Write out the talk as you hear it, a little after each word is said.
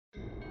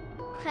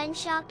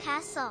Crenshaw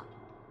Castle.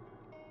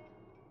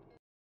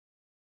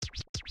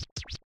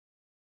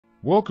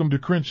 Welcome to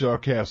Crenshaw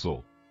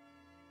Castle.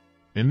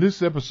 In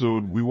this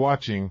episode, we're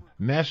watching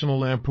National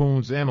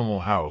Lampoon's Animal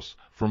House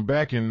from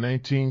back in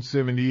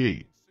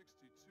 1978.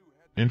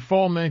 In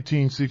fall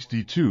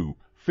 1962,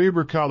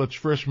 Faber College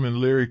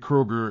freshmen Larry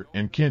Kroger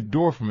and Kent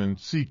Dorfman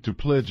seek to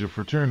pledge a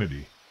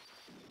fraternity.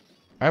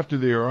 After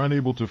they are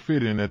unable to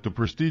fit in at the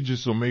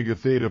prestigious Omega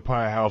Theta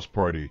Pi house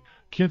party,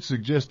 Kent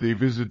suggests they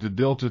visit the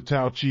Delta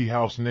Tau Chi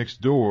house next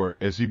door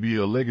as he be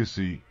a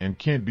legacy, and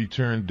Kent be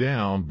turned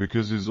down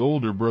because his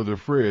older brother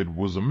Fred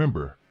was a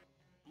member.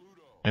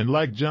 And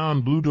like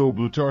John Bluto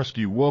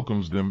Blutarski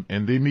welcomes them,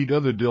 and they meet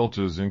other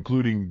Deltas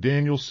including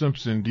Daniel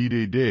Simpson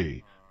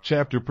D-Day,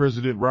 chapter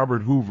president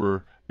Robert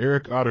Hoover,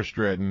 Eric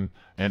Otterstratton,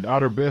 and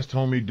Otter best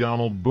homie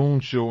Donald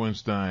Boone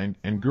Schoenstein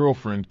and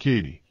girlfriend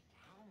Katie.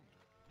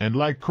 And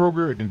like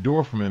Kroger and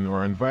Dorfman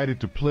are invited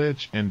to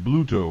pledge, and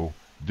Bluto,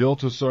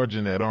 Delta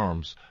Sergeant at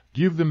Arms,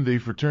 give them their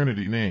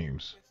fraternity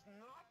names.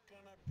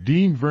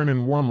 Dean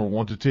Vernon Wormer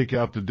want to take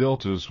out the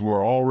Deltas who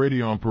are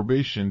already on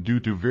probation due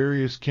to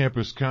various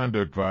campus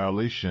conduct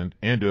violation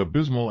and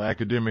abysmal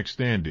academic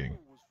standing.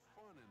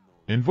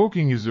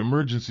 Invoking his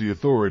emergency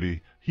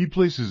authority, he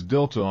places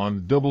Delta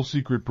on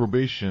double-secret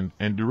probation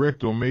and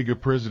direct Omega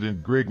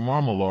President Greg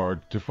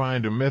Marmalard to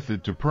find a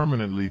method to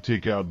permanently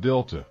take out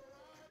Delta.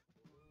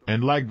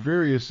 And like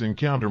various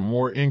encounter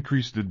more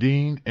increase the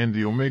Dean and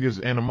the Omega's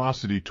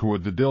animosity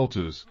toward the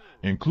Deltas,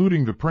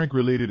 including the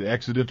prank-related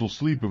accidental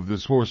sleep of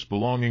this horse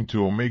belonging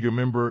to Omega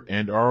member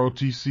and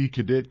ROTC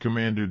Cadet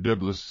Commander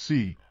Douglas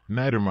C.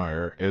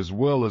 Niedermeyer, as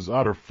well as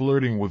Otter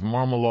flirting with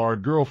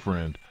Marmalard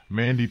girlfriend,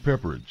 Mandy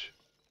Pepperidge.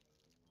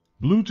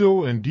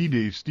 Bluto and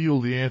D-Day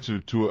steal the answer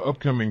to an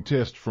upcoming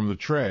test from the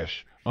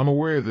trash,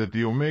 unaware that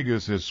the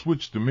Omegas has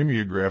switched the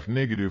mimeograph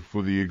negative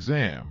for the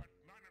exam.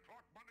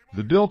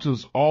 The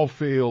Deltas all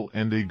fail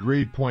and their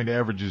grade point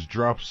averages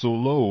drop so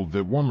low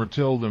that Wormer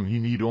tells them he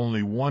need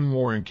only one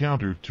more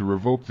encounter to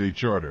revoke their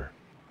charter.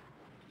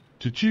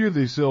 To cheer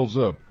themselves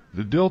up,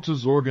 the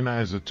Deltas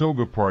organize a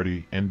toga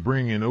party and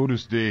bring in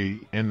Otis Day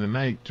and the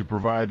Night to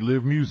provide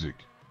live music.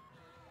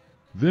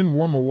 Then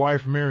Wormer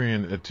wife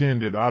Marion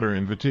attend at Otter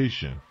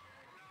invitation.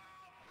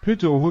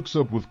 Pinto hooks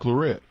up with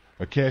Clarette,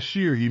 a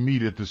cashier he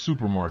meet at the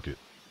supermarket.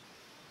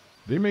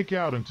 They make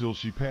out until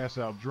she pass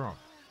out drunk.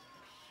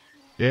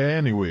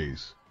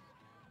 Anyways,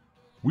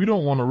 we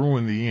don't want to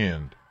ruin the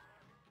end.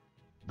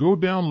 Go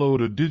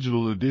download a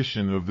digital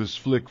edition of this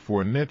flick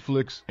for a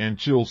Netflix and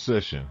chill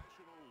session.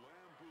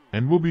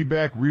 And we'll be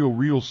back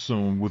real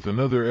soon with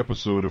another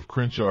episode of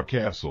Crenshaw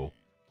Castle.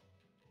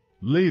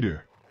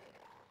 Later.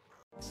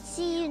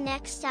 See you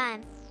next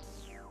time.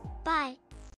 Bye.